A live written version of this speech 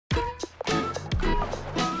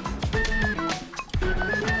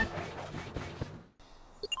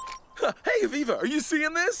Hey, Aviva, are you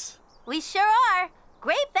seeing this? We sure are.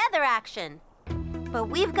 Great feather action. But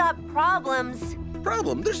we've got problems.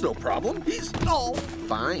 Problem? There's no problem. He's all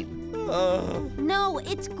fine. No,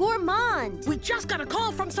 it's Gourmand. We just got a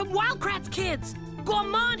call from some Wild Kratts kids.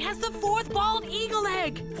 Gourmand has the 4th bald eagle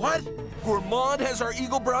egg. What? Gourmand has our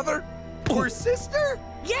eagle brother? Or sister?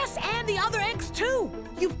 Yes, and the other eggs too.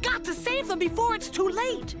 You've got to save them before it's too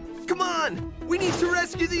late. Come on! We need to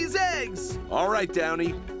rescue these eggs! All right,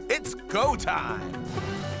 Downy. It's go time!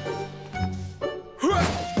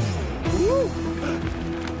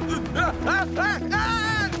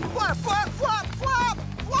 Flop, flop, flop, flop,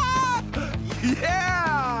 flop!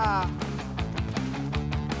 Yeah!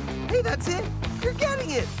 Hey, that's it. You're getting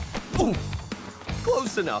it. Ooh,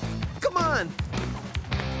 close enough. Come on.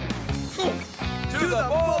 To the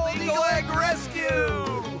bald eagle egg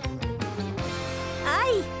rescue!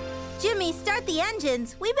 Aye. Jimmy, start the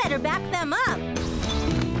engines. We better back them up.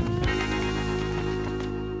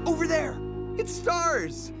 Over there. It's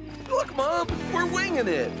Stars. Look, Mom, we're winging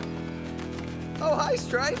it. Oh, hi,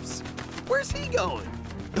 Stripes. Where's he going?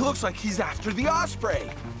 It looks like he's after the osprey,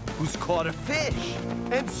 who's caught a fish.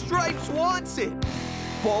 And Stripes wants it.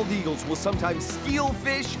 Bald eagles will sometimes steal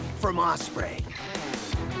fish from osprey.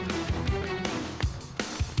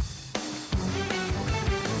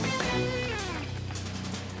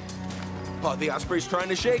 Oh, the osprey's trying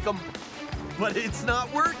to shake him, but it's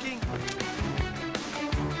not working.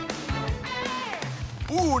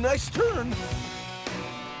 Ooh, nice turn.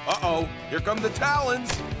 Uh-oh, here come the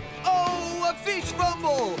talons. Oh, a fish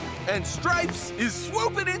fumble! And Stripes is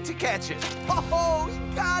swooping in to catch it. Oh,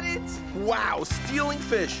 he got it! Wow, stealing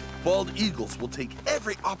fish. Bald eagles will take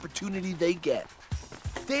every opportunity they get.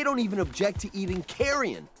 They don't even object to eating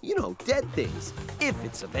carrion, you know, dead things, if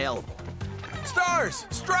it's available. Stars,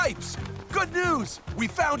 Stripes, good news! We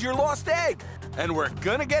found your lost egg, and we're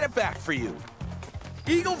gonna get it back for you.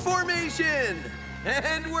 Eagle formation!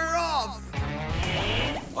 And we're off!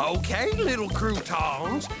 Okay, little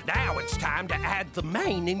croutons, now it's time to add the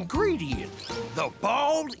main ingredient, the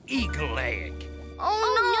bald eagle egg.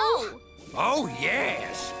 Oh, no! Oh,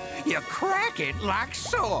 yes. You crack it like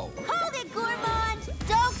so. Hold it, Gourmand!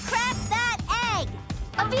 Don't crack that egg!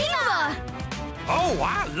 Aviva! Oh,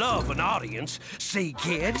 I love an audience. See,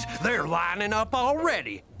 kids, they're lining up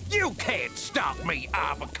already. You can't stop me,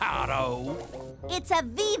 avocado. It's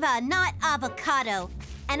Aviva, not avocado.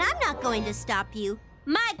 And I'm not going to stop you.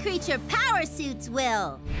 My creature power suits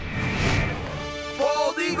will.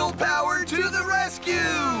 Bald eagle power to the rescue!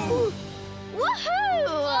 Woohoo!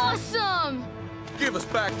 Awesome! Give us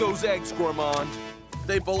back those eggs, Gourmand.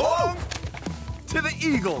 They belong to the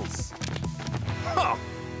eagles. Huh,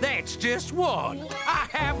 that's just one. I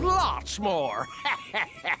have lots more.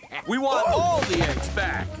 We want all the eggs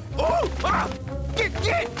back. Oh,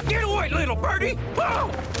 get away, little birdie.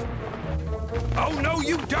 Oh, no,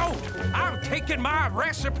 you don't. I'm taking my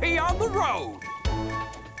recipe on the road.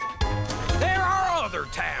 There are other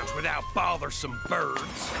towns without bothersome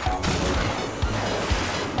birds.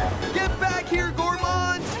 Get back here,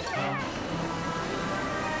 Gourmand!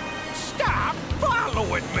 Stop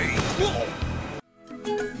following me.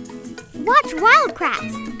 Watch Wild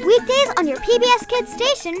Kratts weekdays on your PBS Kids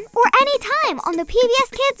station or anytime on the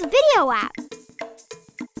PBS Kids video app.